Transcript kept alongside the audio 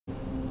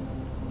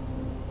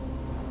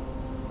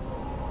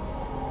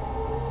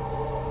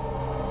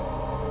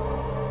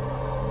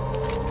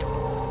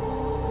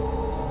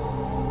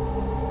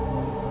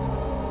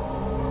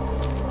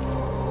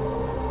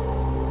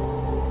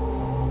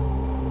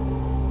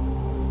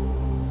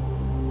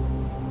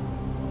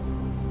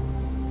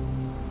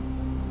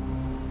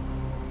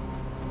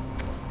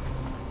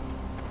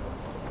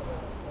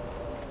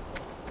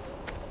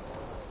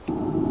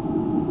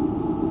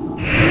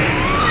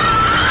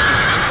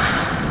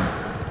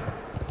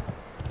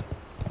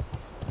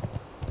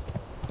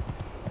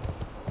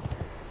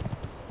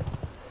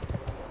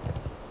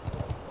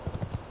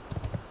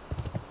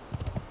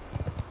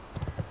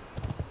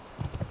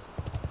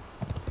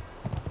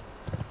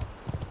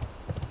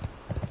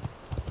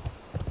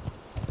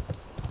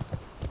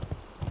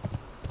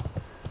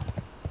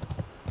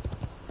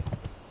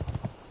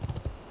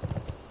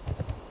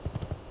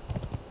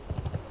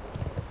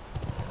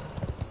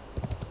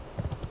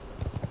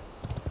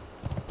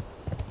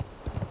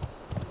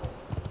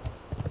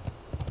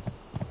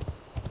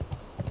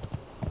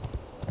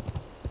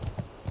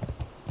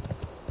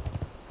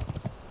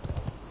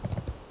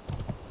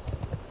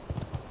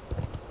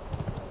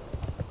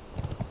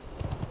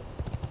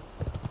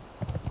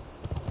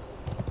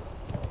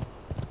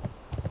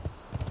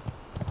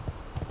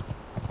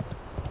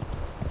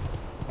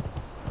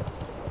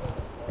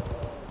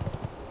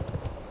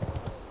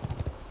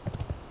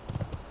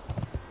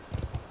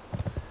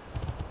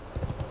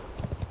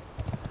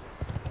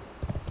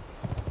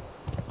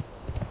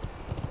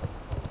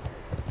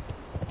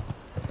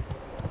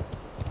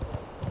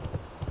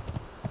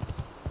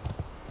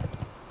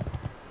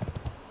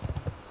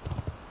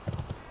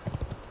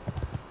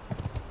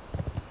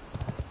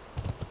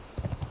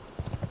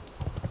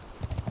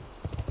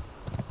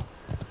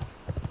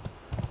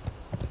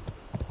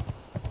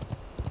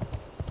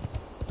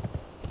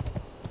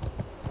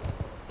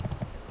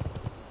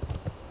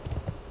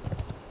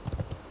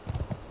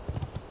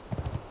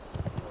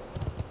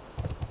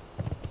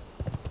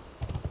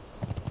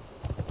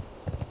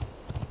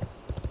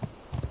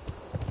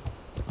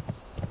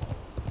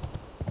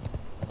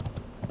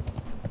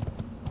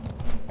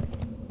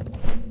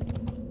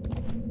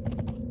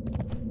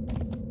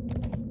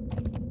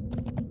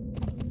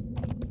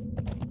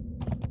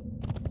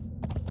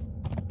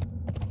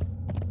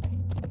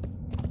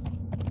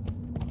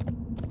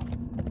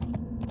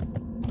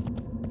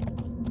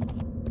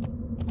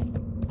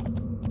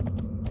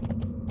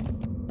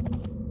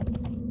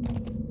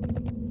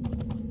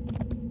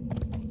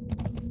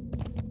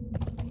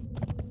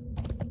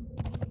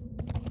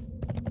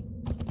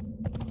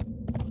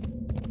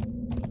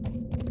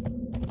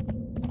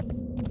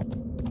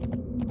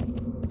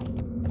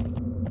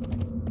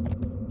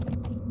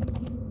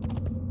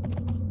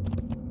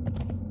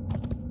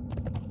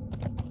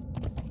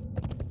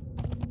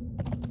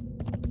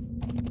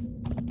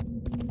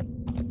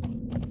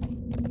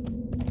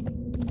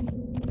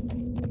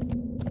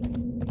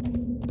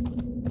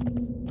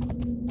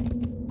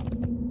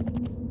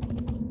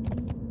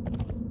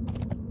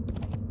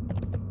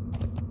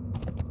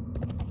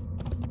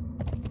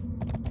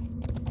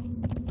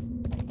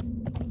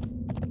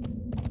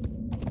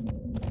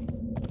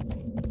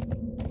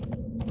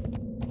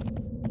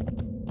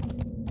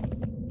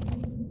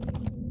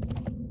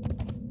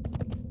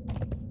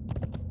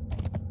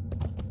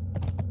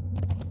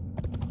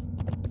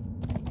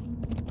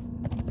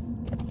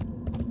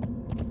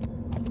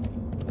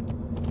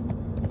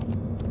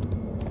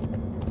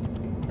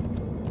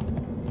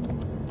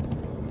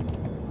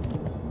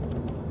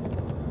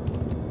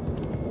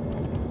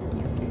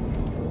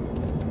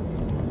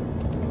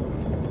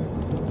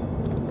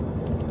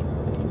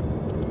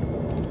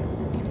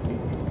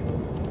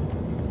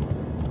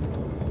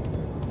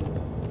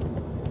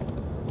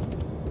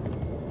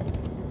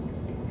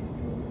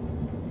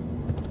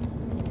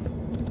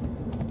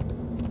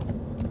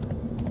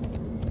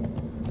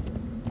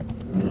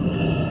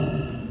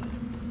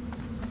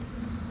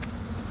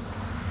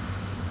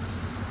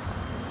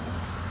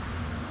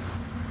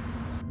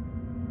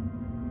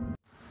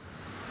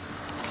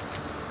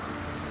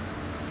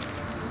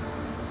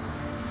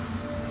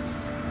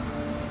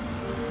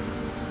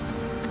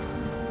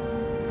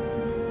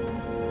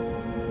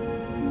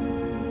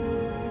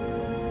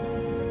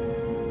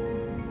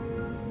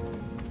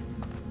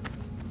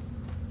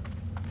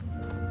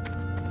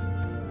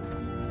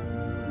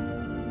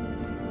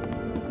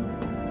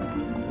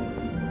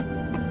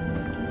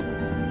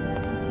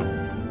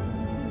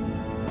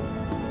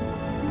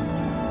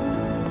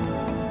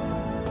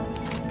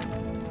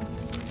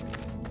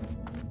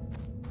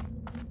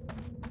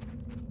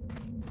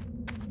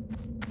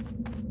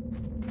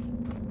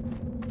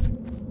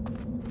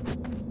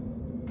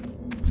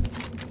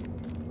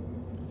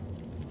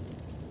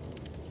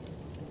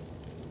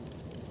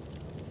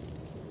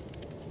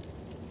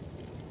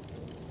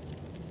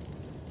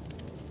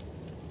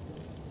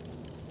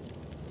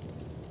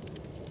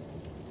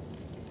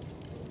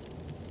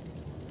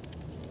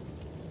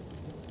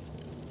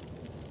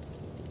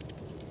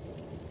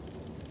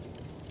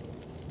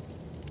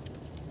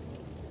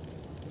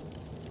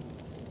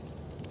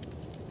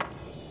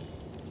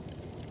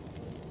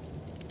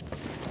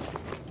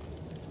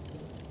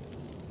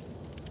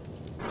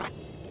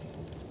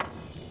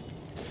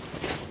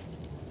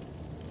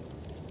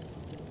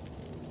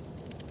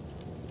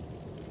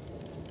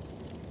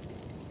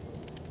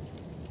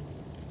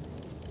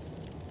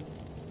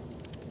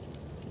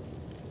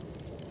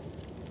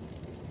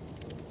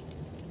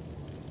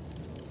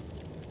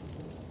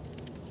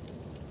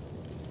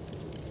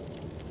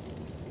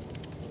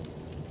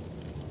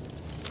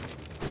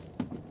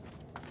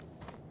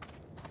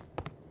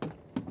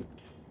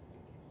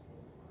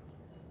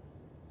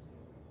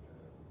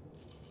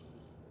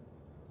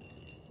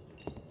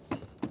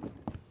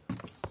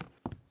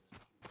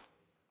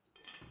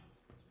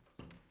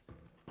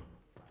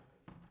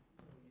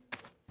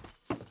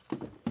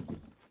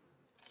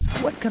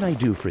What can I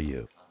do for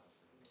you?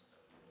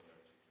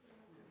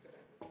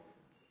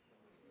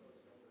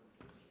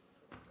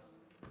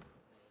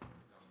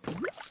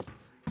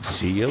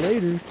 See you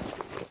later.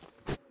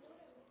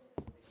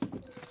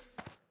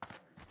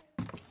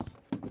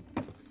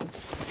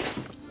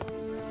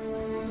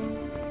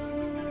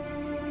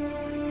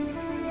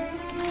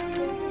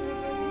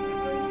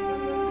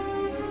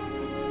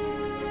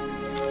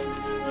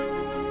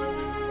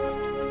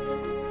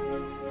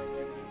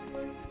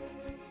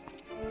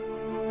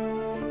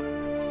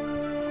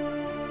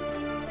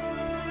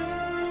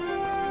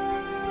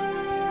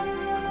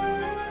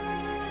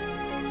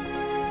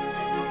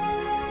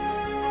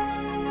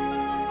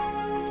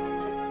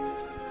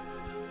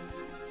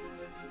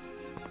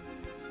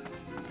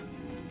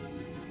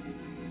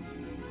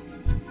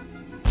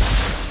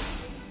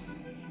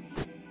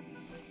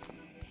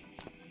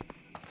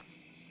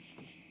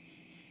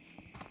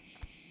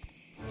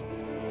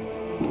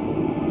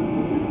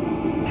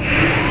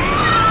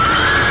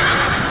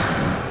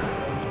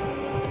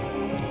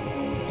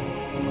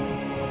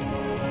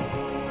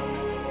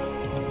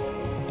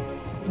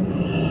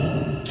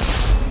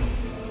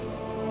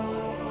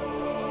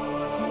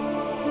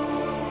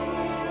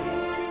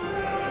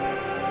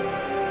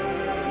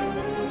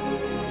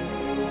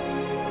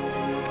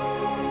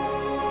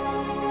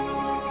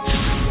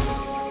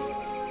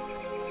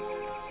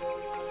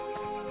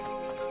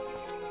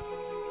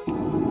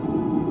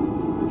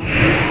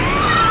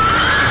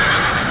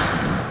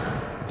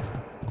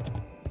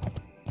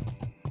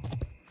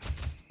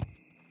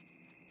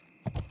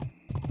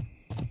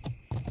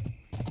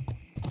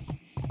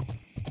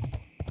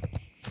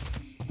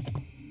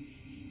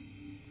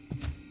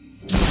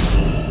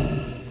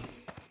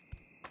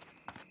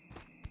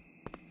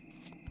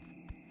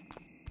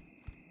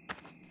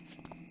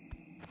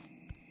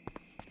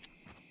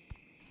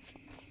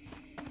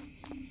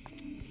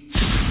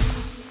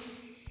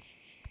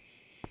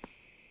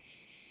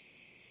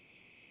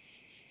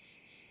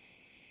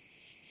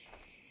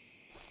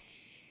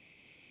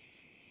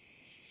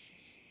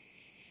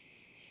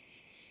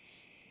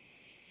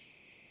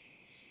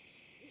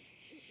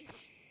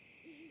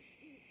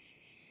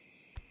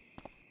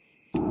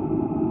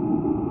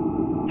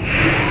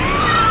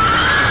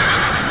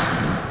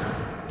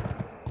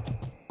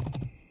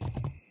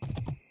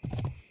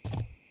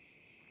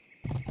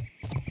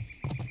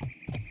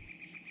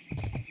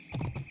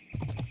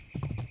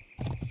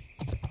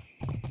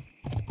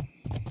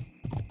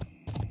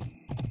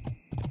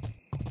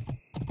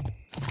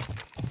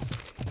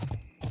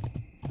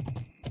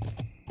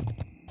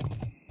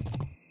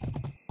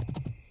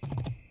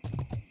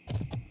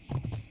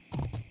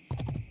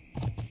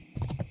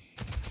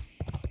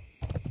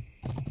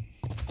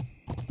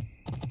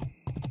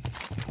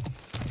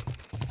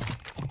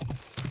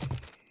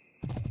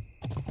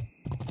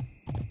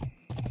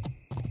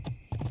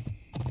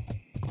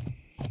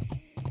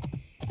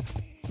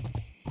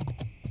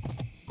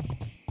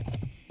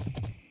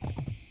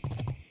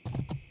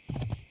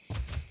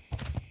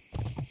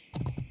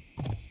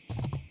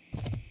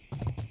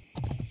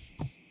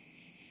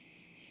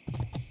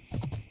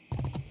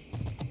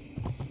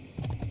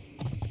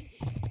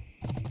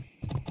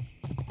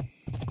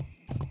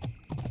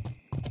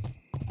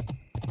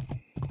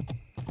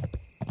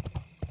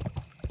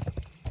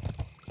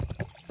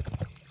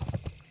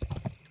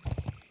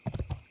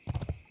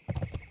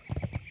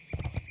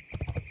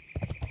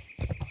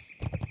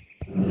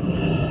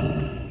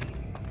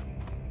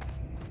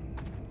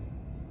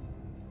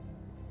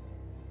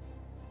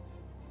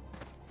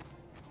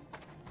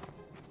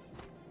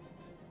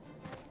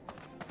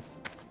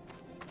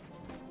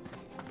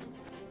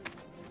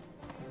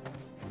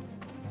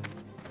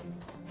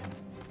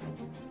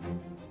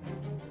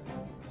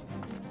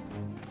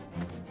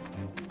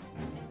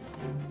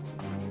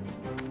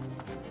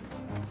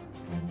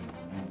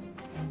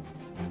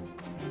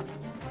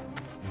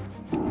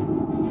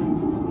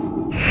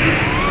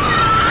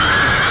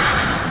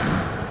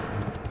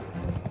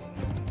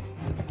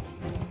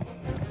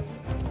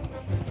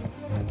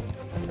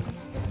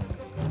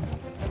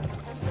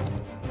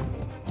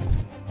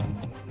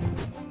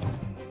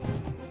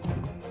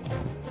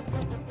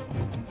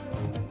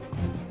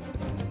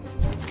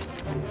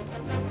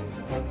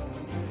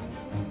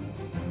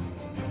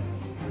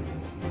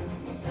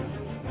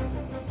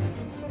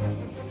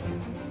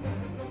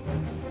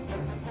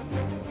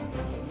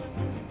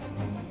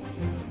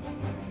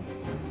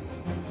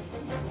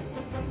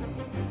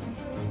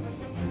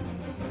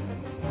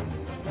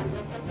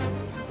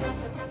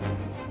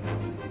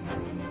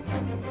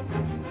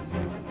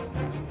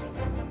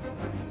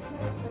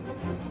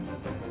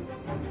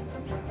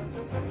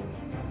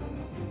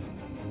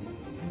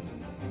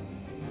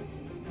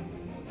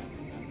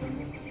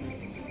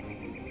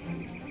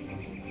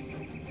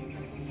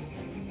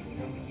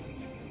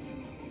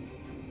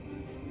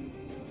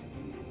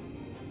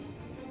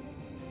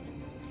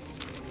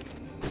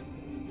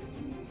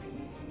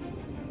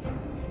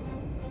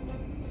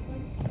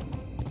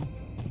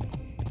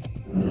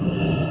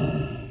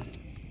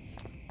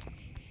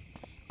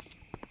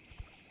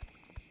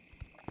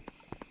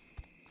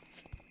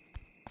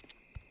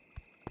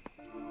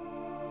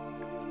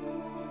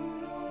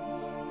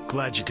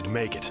 Glad you could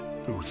make it,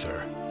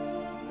 Uther.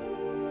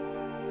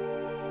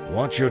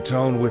 Watch your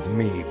tone with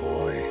me,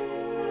 boy.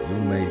 You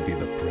may be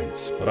the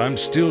prince, but I'm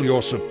still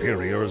your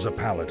superior as a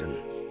paladin.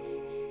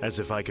 As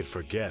if I could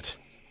forget.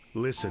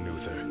 Listen,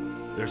 Uther.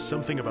 There's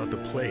something about the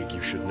plague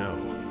you should know.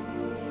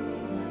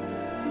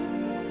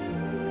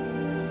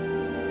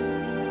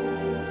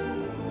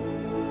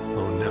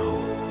 Oh no.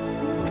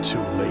 We're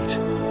too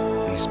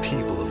late. These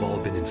people have all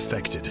been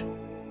infected.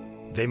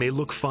 They may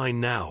look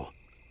fine now,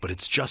 but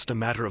it's just a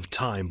matter of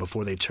time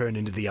before they turn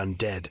into the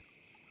undead.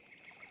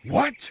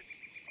 What?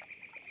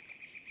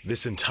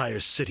 This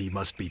entire city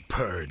must be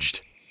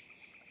purged.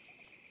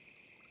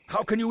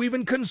 How can you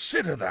even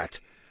consider that?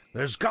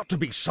 There's got to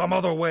be some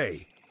other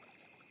way.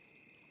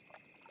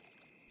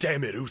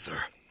 Damn it,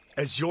 Uther.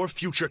 As your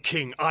future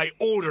king, I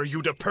order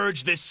you to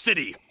purge this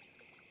city!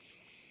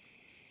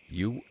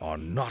 You are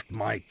not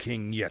my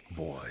king yet,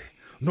 boy.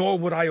 Nor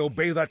would I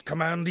obey that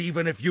command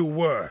even if you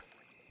were.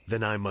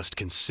 Then I must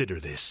consider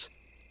this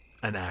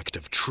an act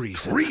of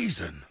treason.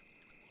 Treason?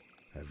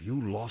 Have you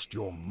lost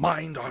your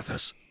mind,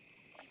 Arthas?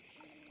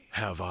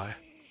 Have I?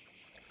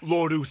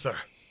 Lord Uther,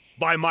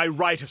 by my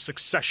right of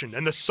succession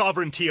and the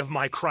sovereignty of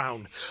my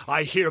crown,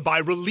 I hereby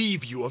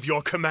relieve you of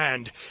your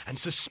command and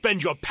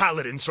suspend your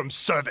paladins from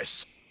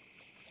service.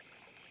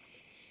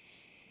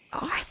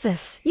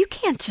 Arthas, you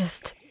can't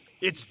just...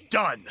 It's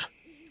done!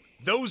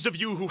 Those of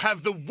you who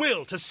have the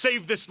will to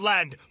save this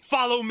land,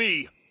 follow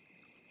me!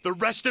 The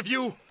rest of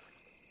you,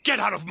 get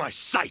out of my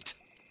sight!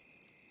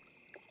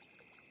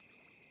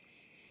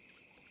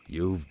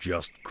 You've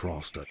just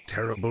crossed a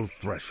terrible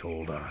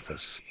threshold,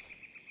 Arthas.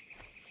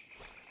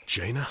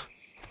 Jaina?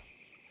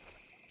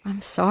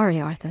 I'm sorry,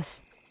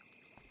 Arthas.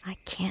 I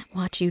can't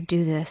watch you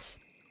do this.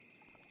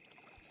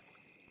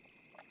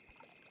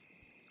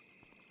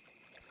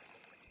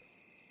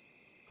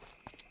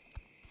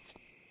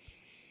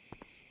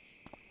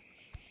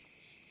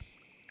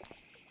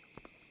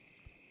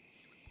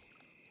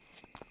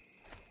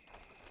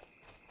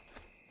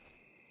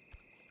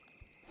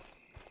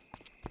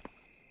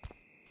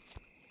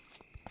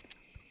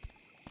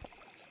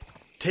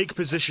 Take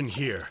position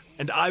here,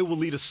 and I will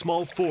lead a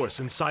small force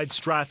inside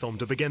Stratholme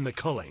to begin the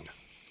culling.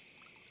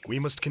 We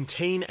must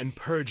contain and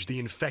purge the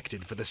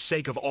infected for the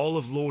sake of all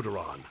of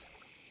Lordaeron.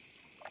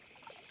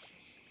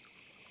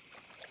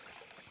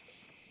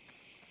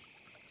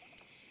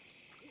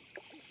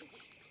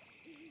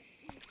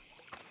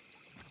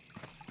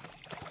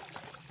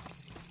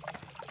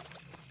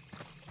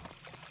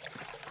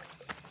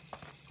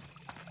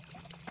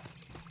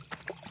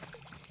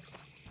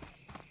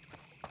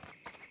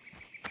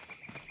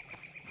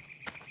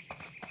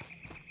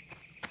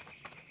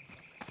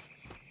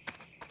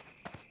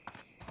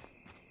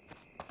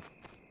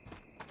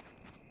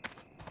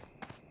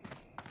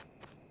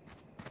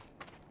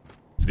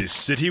 This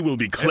city will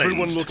be cleansed.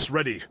 Everyone looks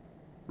ready.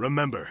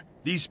 Remember,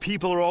 these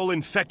people are all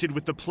infected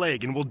with the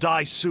plague and will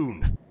die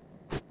soon.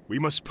 We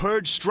must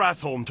purge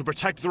Stratholme to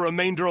protect the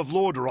remainder of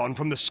Lordaeron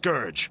from the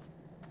scourge.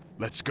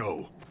 Let's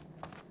go.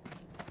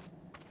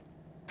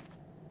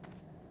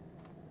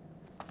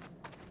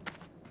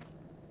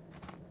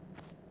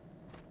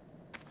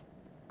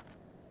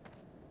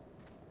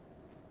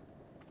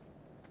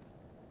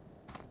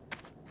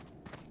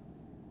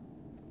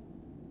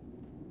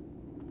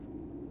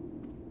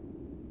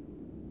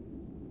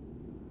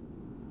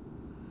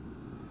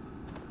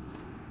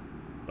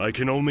 I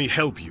can only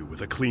help you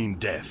with a clean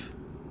death.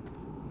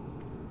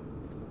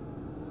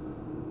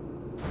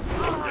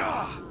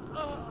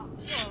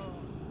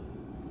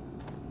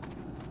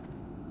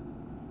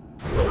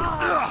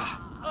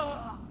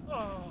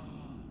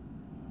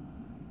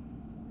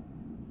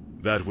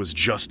 That was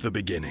just the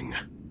beginning.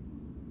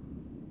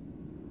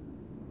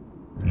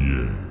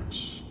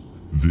 Yes,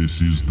 this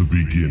is the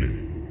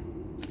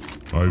beginning.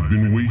 I've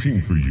been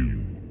waiting for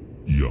you,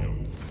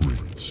 young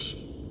prince.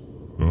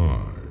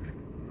 I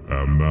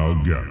am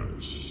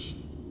Mal'Ganis.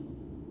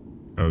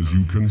 As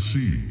you can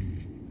see,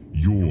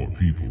 your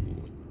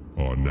people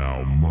are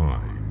now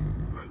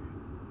mine.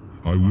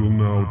 I will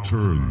now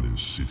turn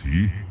this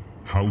city,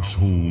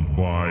 household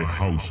by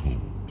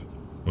household,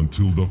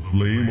 until the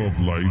flame of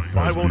life has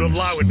I won't been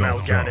allow it,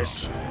 snuffed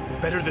Mal'Ganis.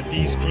 out. Better that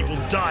these people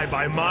die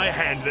by my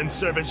hand than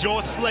serve as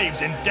your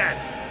slaves in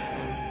death.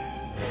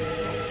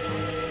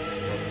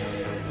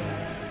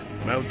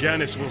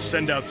 Mal'Ganis will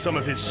send out some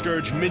of his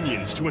Scourge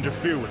minions to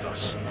interfere with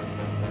us.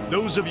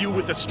 Those of you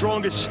with the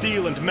strongest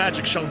steel and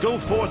magic shall go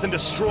forth and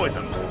destroy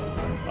them.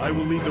 I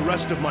will lead the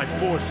rest of my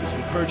forces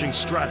in purging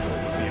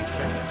Stratholme of the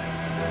infected.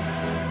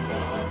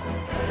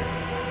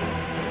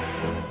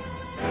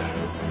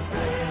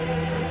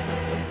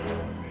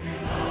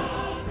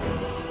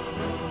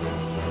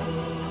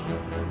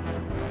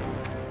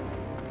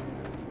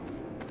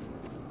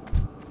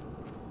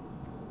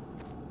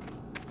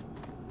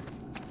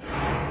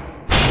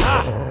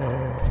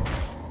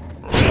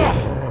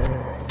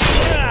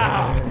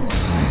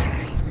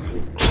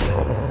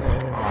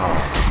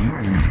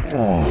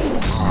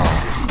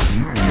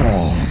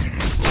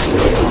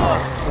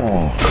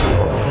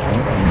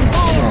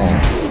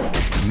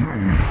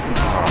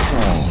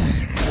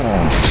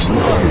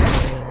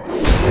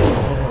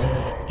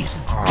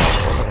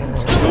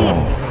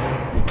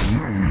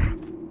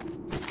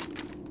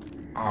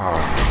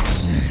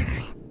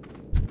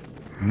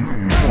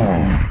 New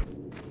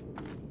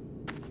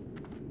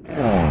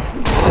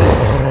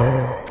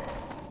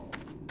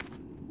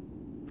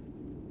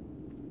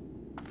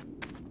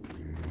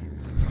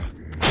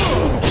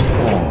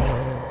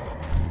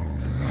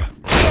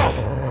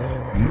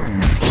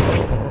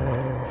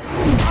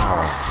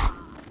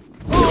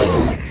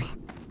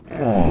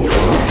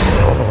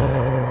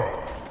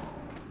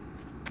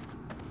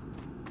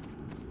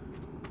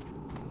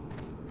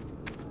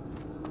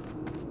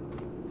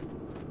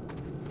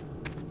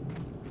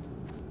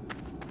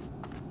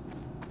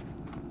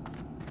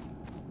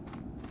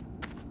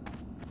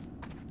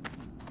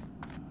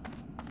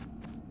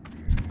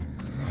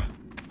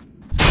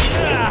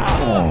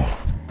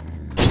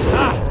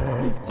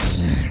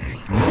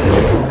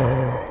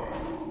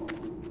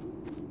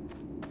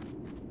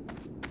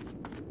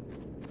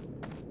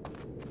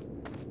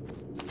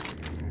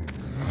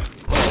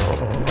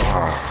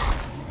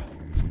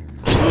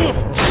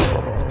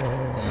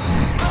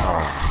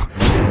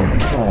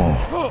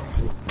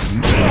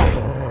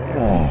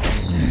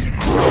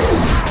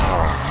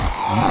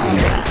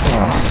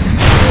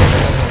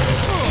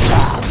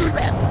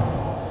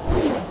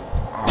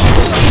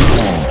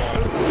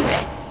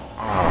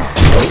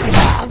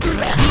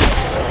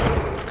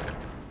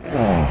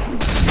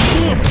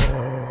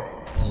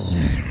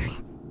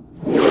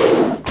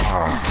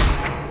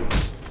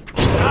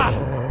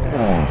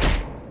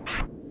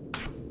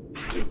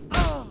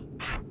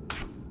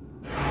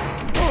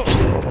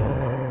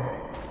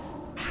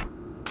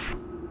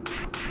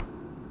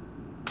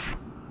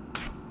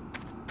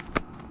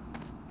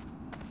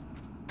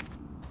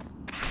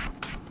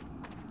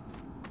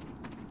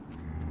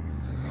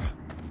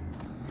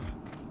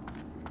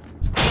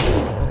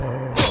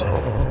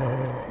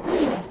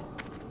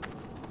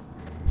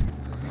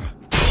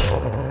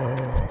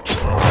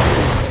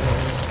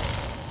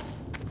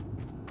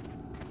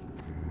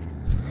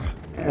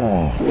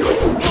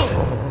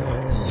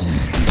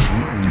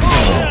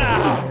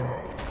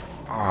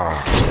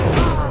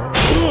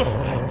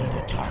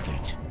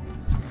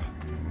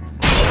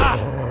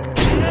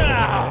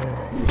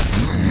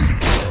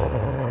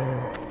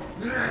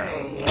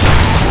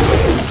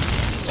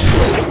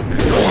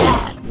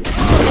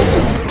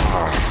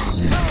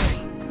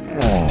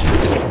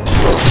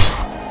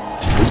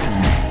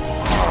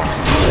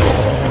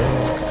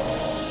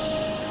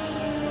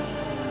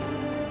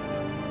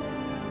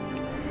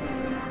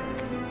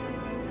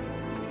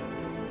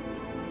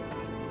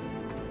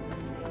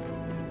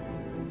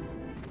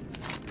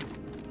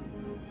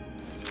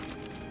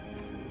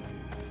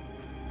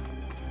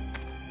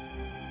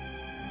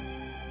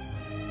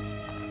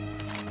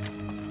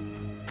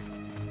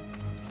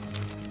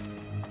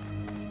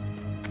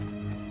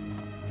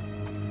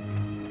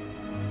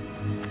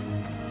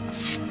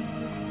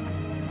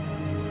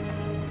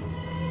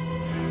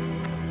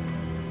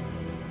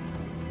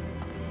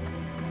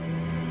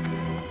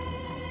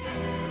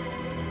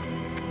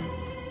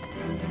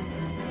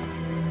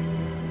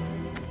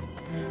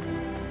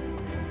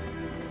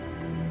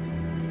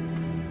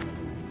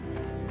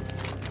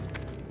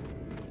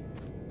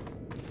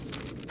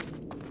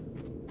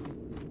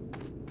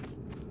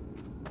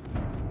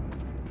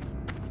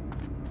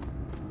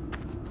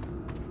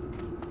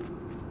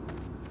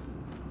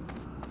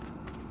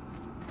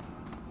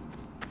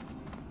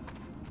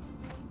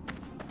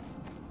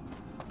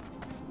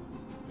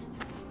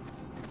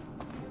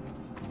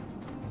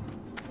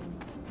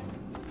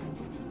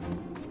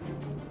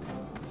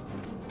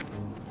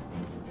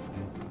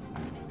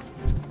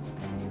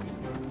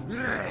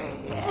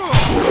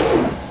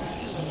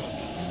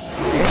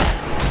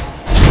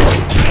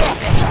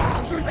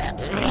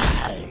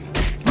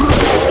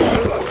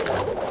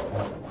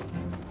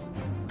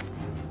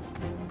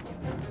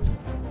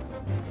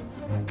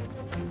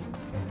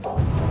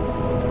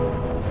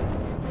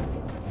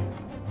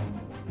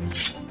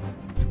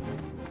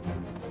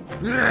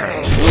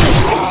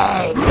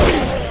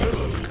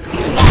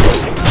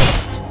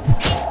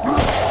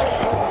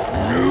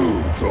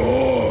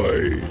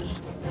toys.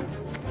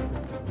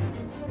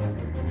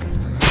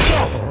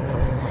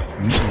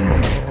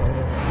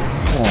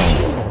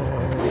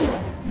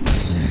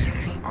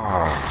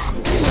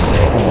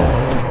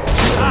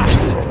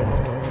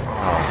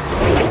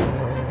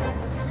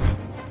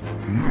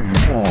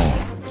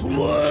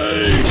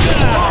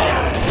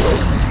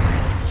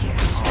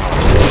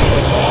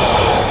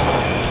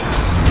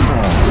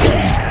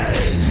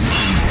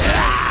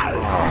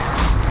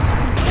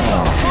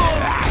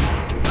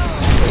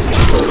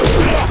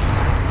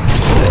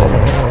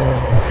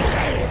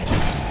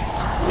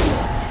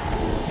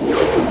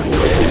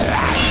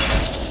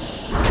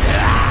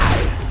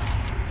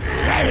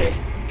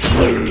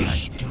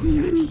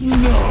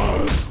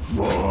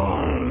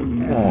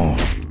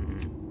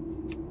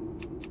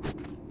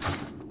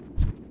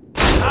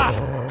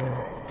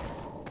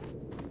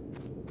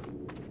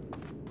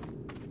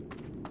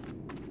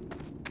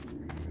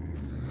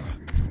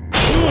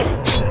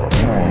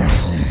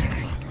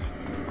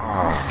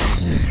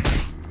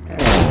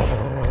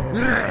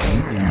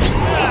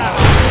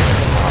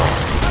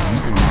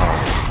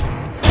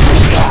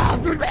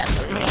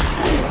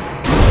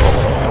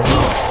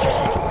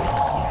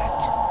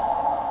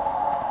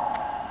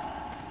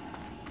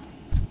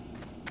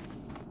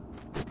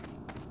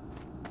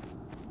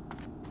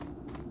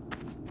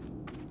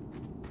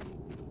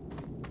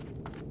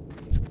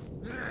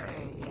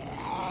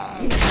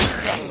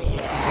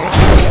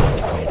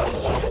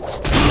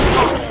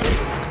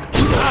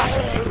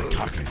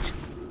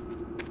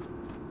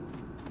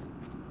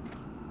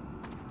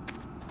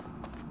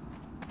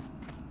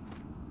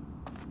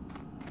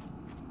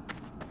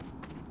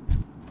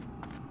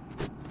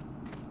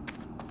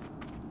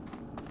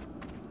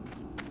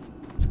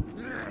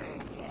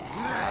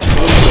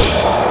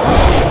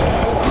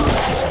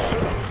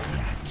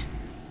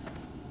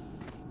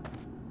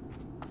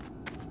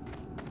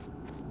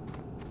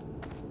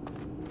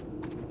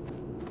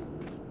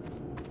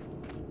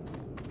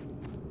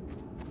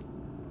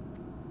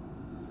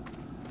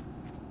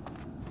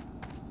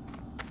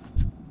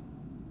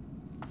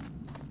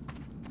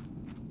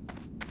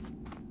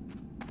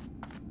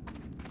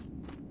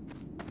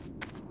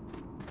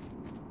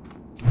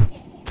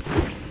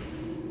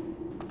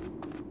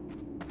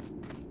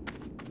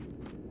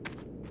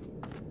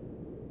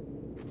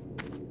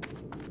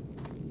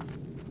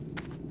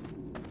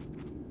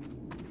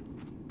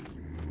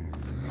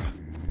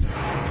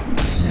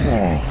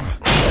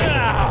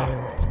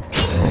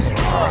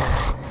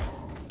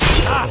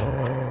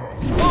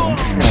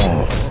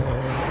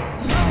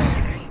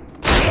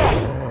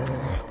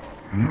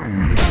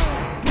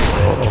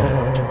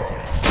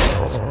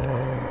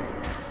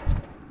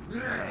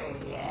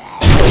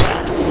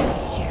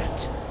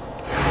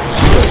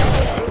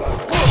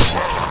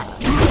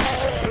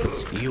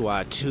 You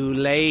are too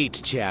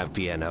late,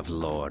 champion of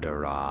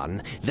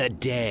Lordaeron. The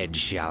dead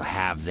shall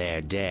have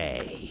their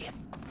day.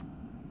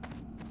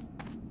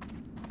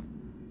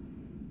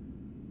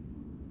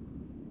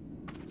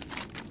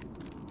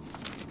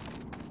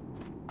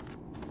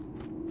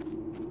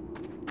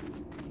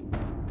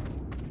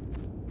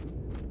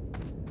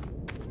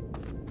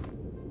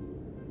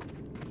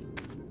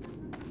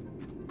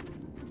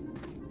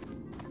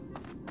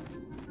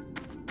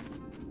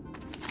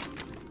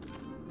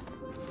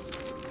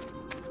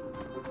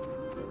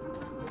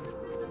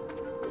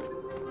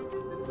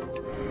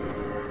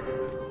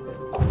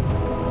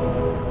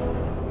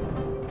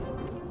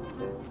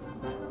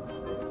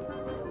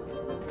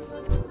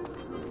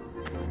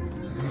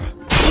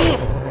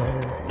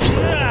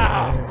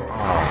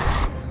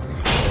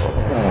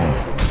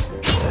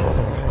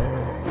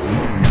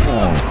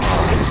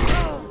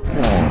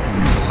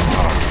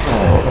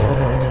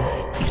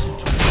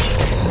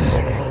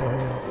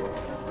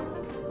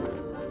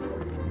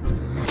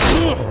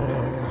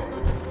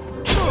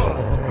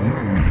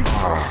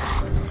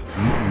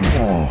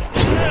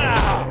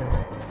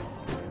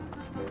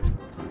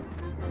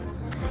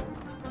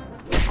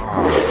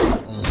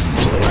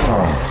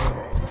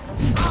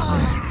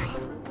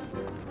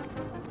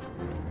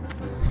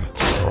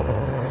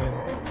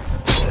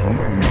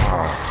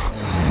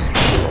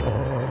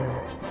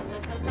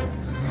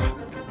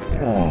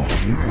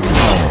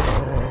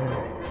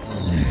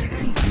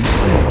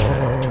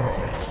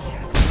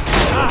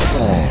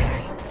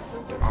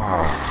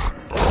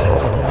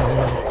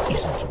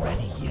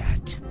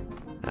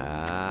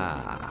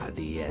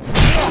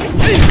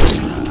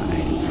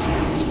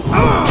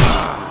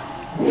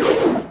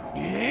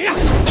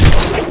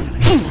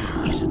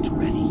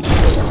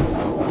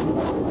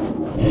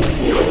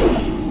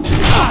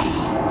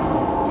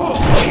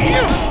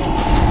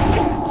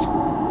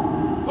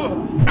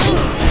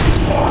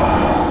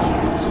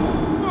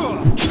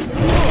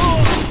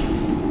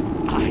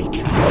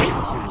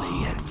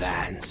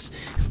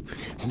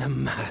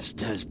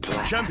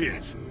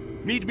 Champions,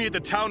 meet me at the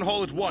town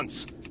hall at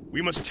once.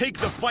 We must take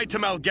the fight to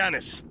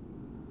Mal'Ganis.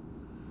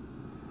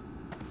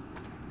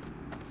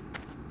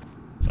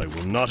 I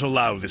will not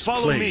allow this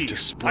plague to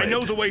spread. I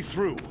know the way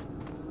through.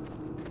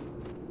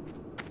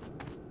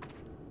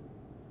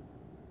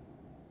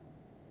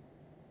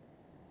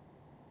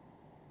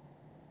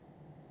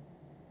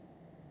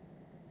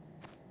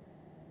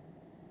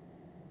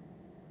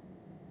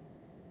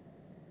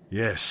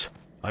 Yes,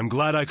 I'm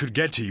glad I could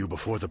get to you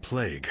before the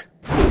plague.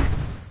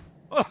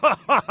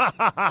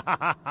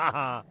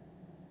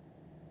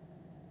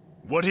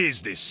 What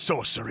is this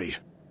sorcery?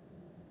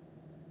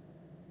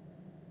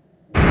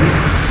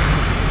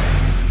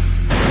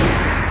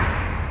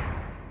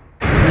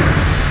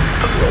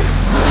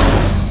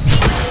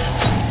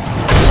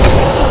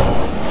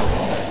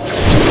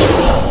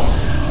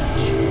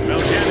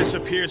 Mal'Ganis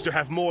appears to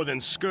have more than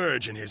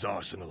Scourge in his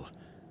arsenal.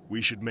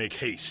 We should make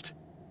haste.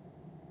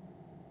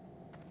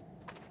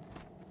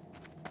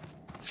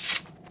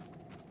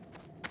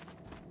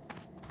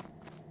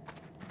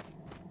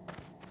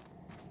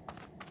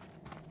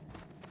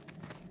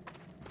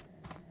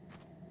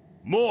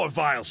 More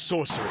vile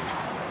sorcery.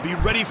 Be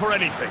ready for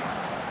anything.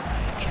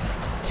 I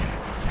can't attack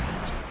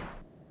that.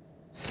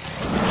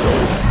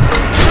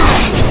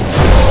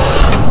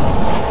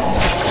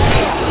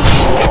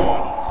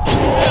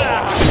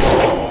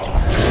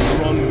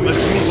 Run,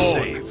 let's be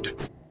saved.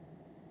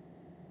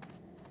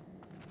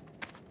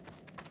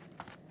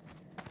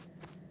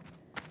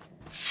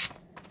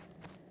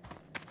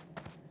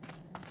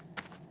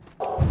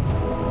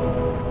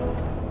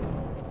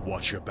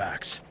 Watch your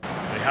backs.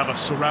 They have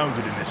us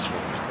surrounded in this hole.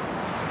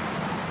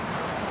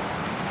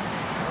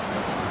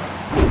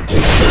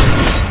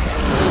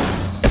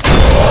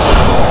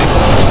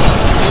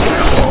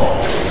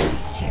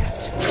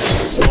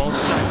 Small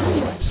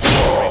sacrifice for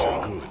greater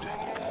good.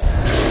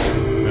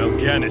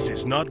 Mal'Ganis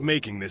is not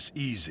making this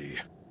easy.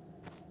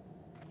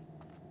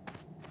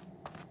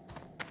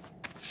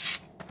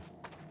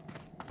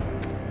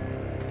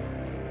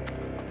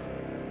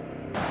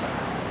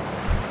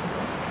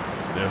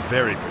 They're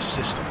very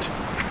persistent.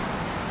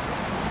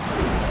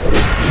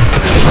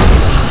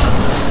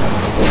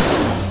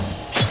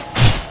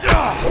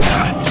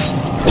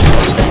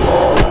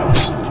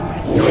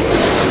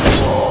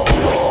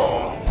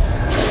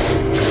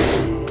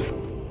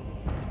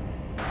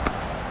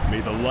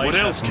 What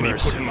else can he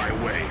put in my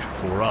way?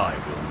 For I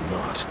will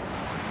not.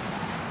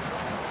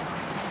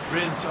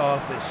 Prince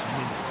Arthas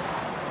Minion,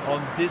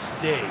 on this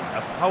day,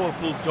 a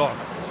powerful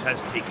darkness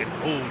has taken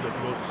hold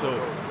of your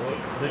souls.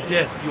 The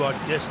death you are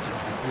destined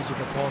to visit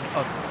upon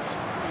others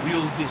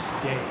will this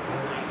day.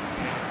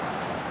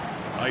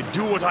 I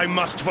do what I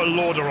must for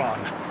Lordaeron,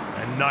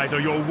 and neither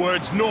your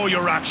words nor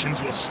your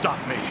actions will stop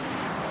me.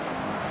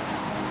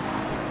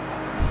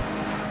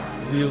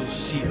 We'll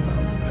see about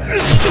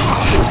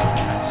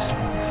that.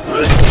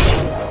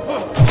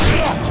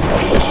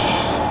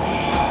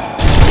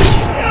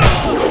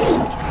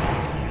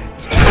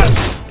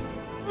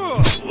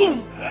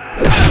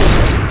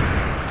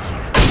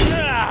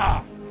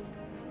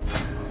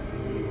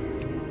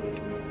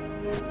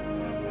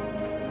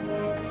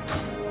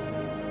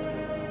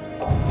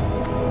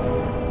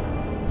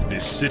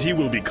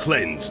 city will be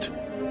cleansed.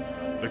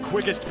 The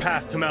quickest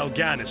path to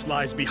Mal'Ganis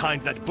lies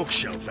behind that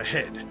bookshelf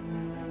ahead.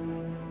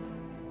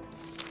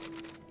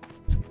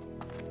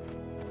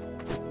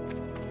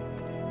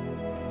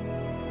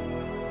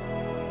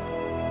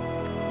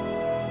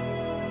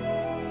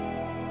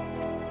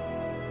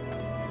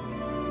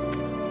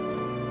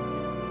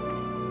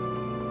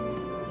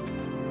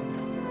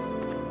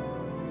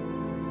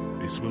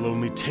 This will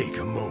only take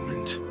a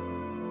moment.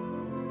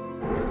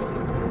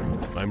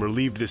 I'm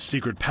relieved this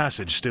secret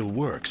passage still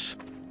works.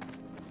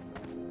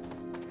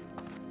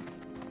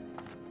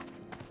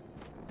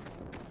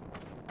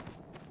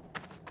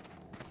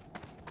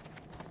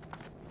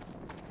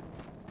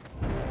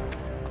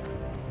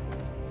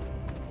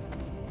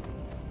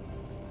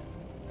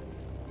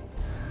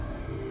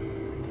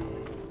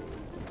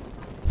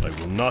 I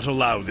will not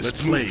allow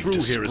this plague to spread. Let's move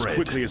through here as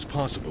quickly as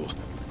possible.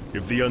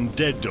 If the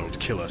undead don't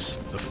kill us,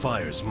 the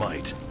fires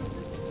might.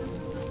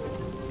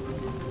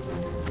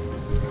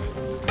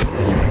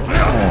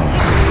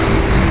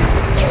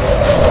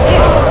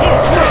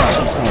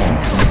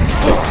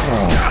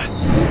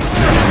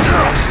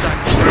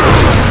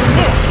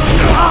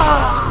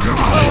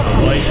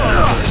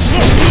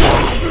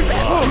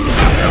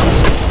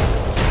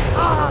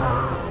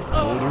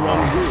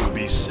 Alderaan will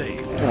be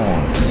saved.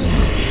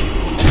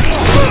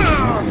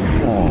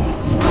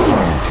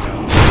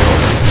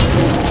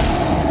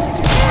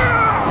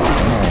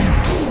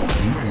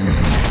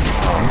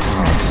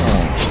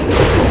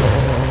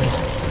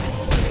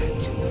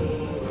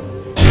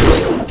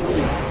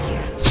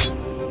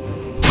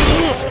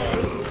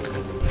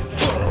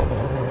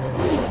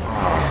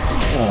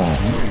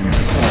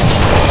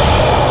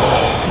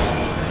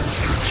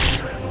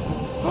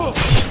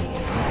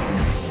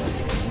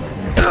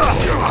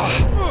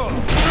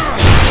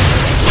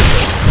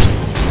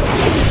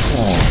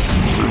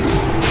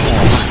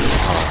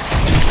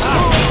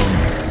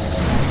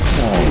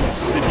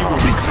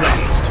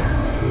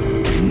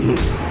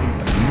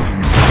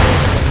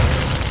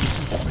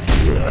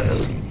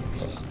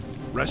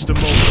 Rest a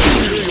moment,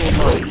 clear your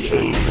minds.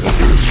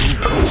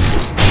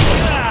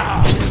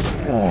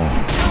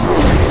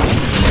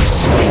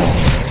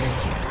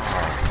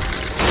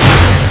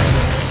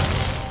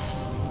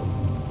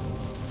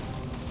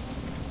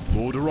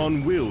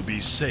 Alderaan will be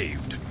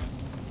saved.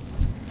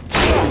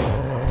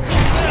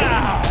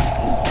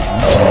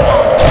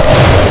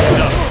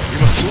 No, we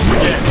must move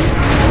again.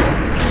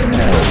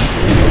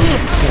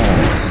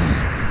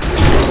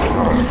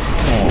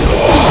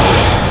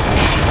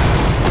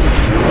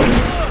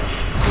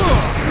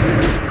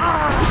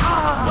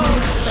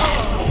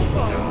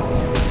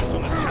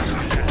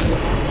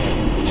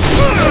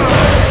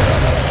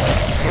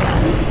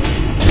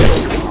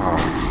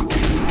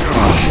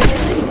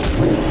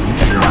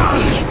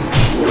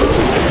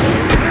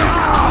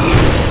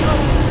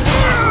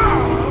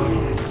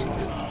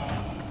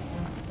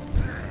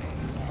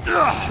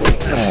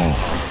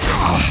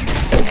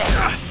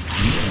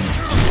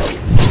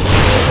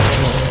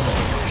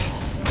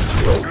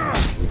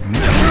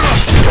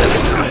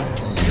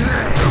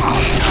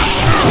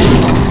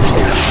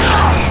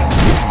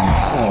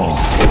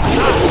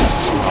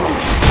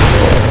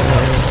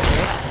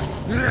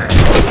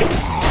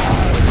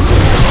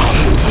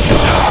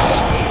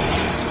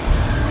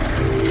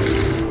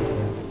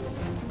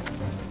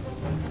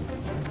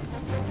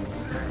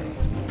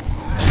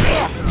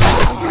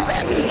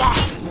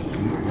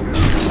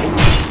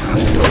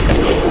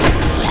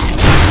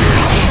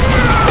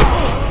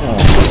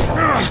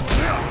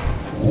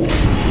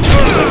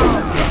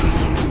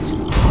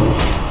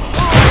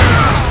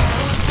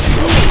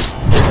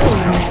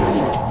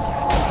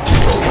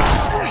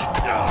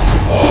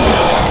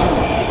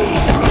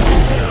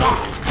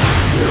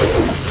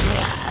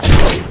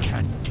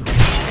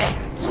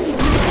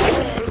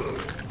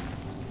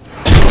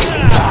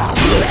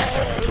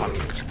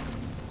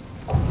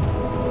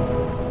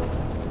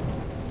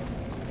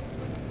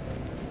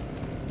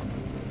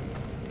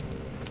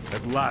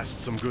 At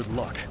last, some good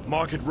luck.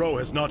 Market Row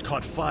has not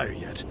caught fire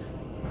yet.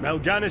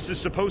 Mal'Ganis is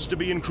supposed to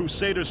be in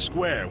Crusader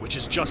Square, which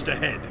is just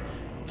ahead.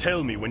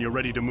 Tell me when you're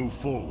ready to move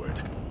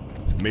forward.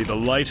 May the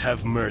light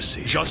have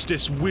mercy.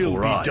 Justice will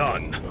be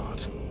done.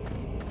 Not.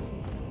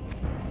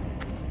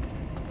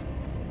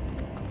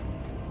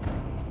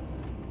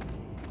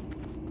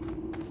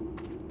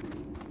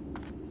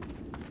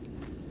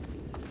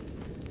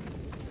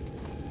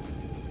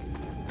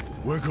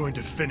 We're going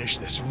to finish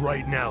this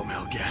right now,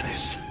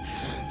 Mal'Ganis.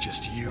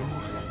 Just you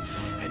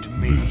and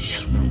me.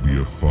 This will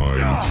be a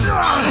fine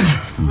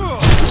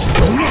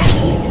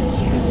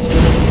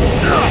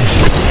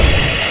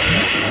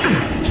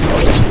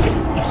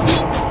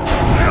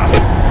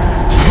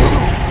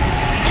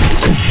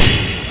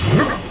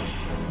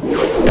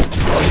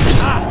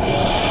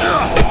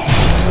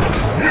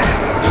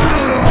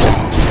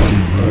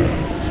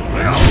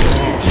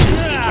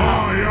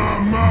I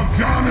am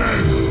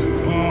Mal'Ganis!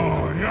 I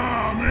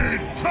am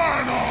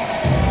eternal!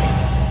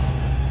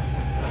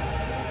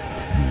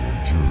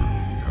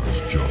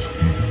 Just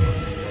begun.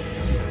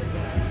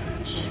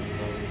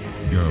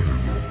 Gather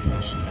your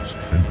forces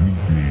and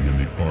meet me in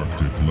the Arctic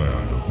enchanted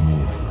land of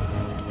Northrend.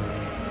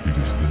 It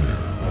is there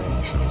that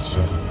we shall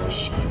settle the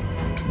score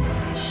between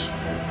us.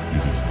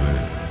 It is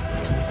there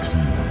that your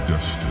true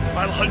destiny...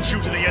 I'll hunt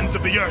you to the ends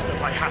of the earth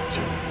if I have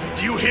to.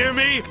 Do you hear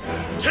me?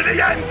 To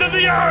the ends of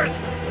the earth!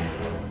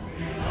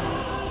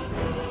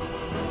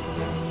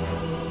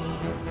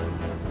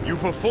 You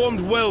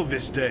performed well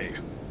this day.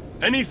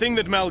 Anything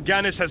that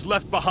Mal'Ganis has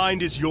left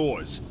behind is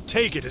yours.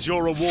 Take it as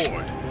your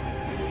reward.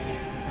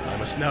 I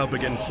must now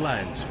begin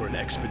plans for an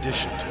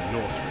expedition to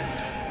Northrend.